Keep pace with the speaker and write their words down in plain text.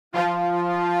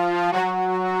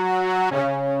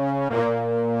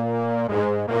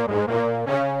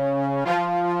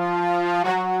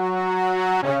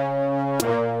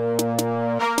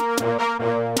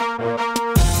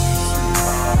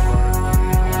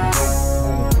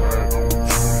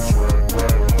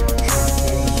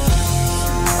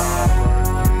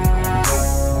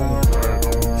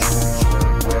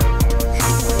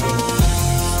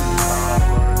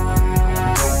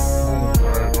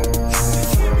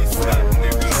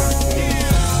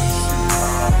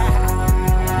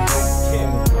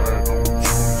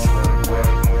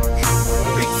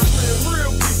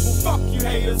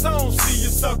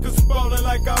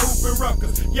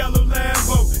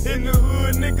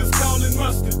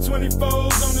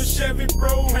24s on the Chevy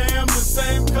Brougham, the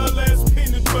same color as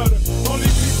peanut butter. Only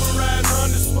people riding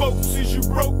 100 spokes is you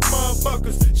broke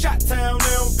motherfuckers. Shot town,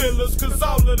 they don't feel us, cause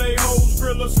all of they hoes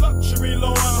grill us. Luxury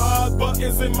low and hard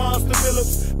buttons and Monster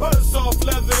Phillips. Butter soft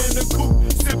leather in the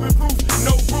coupe, sipping proof,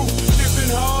 no roof.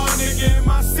 Dipping hard, nigga in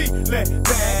my seat, let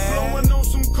that blowing on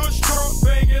some kush trunk,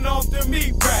 banging off the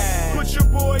meat rack. Put your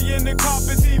boy in the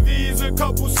carpet, TV's a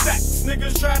couple stacks.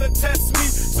 Niggas try to test me,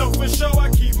 so for sure I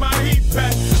keep my heat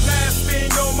packed. Last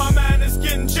thing on my mind is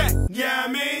getting jacked. Yeah,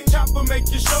 I mean, chopper make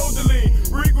your shoulder lean.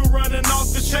 Regal running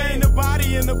off the chain, the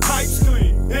body and the pipes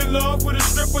clean. In love with a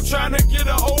stripper, trying to get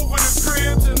her over the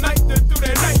crib tonight to do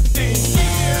that night thing.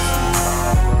 Yeah.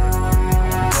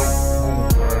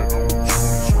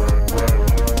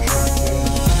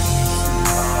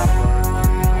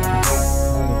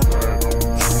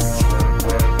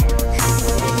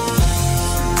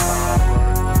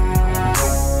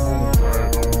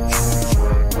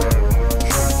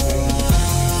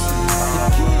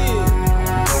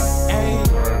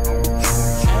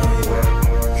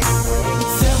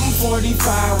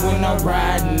 When I'm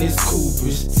riding this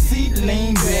Coopers, seat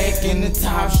lean back and the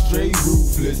top straight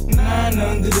roofless. 9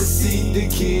 under the seat, the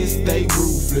kids stay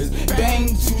ruthless. Bang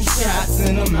 2 shots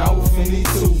in the mouth and he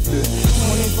toothless.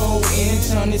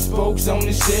 24-inch on the spokes on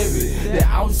the Chevy. The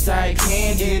outside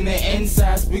candy and the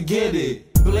inside spaghetti.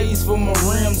 Blaze for my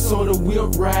rims so the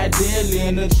whip ride daily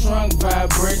and the trunk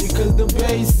vibrating cause the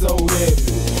bass so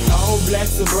heavy. All black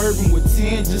Suburban with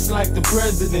 10 just like the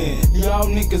president. Y'all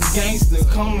niggas gangster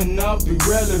coming up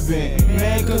irrelevant.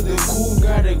 Man cause the coupe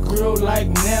got a grill like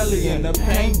Nelly and the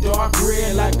paint dark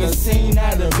red like a scene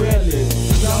out of Belly.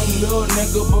 Young little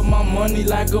nigga but my money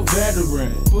like a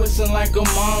veteran. Pushing like a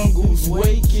mongoose,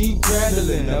 weight keep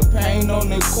pedaling. The paint on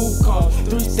the coupe cost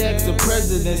 3 stacks of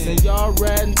presidents and y'all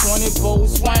riding 24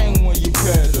 swing when you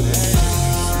pedaling.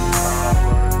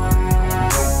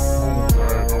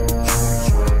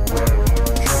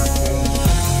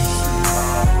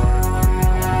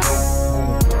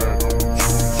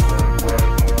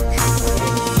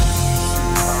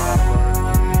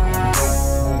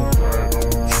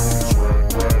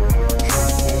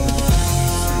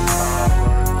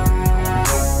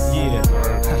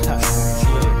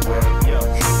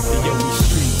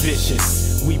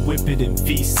 We whip it in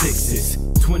V6s,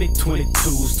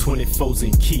 2022s, 24s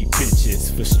and key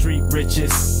bitches. For street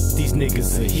riches, these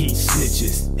niggas are heat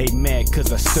snitches. They mad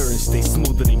cause I stir and stay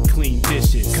smoother than clean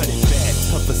dishes. Cut it back,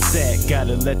 puff a sack,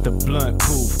 gotta let the blunt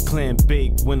proof. Clam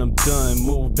bake when I'm done,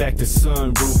 move back to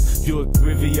sunroof. Buick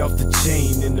Rivy off the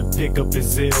chain and the pickup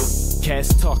is ill.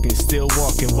 Cats talking, still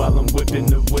walking while I'm whipping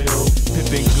the wheel.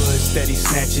 Pippin' good, steady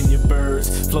snatching your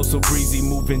birds. Flow so breezy,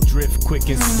 moving drift quick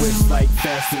and swift like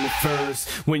Fast and the Furs.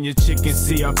 When your chicken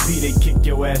CRP, they kick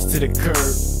your ass to the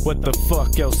curb. What the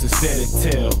fuck else is there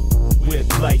to tell? Whip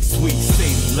like sweet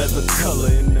Sadie, leather color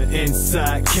in the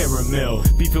inside caramel.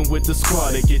 Beefing with the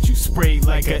squad, they get you sprayed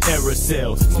like an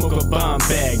aerosol. Smoke a bomb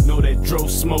bag, know that dro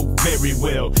smoke very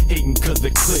well. Hating cause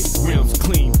the click rims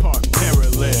clean, park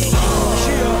parallel.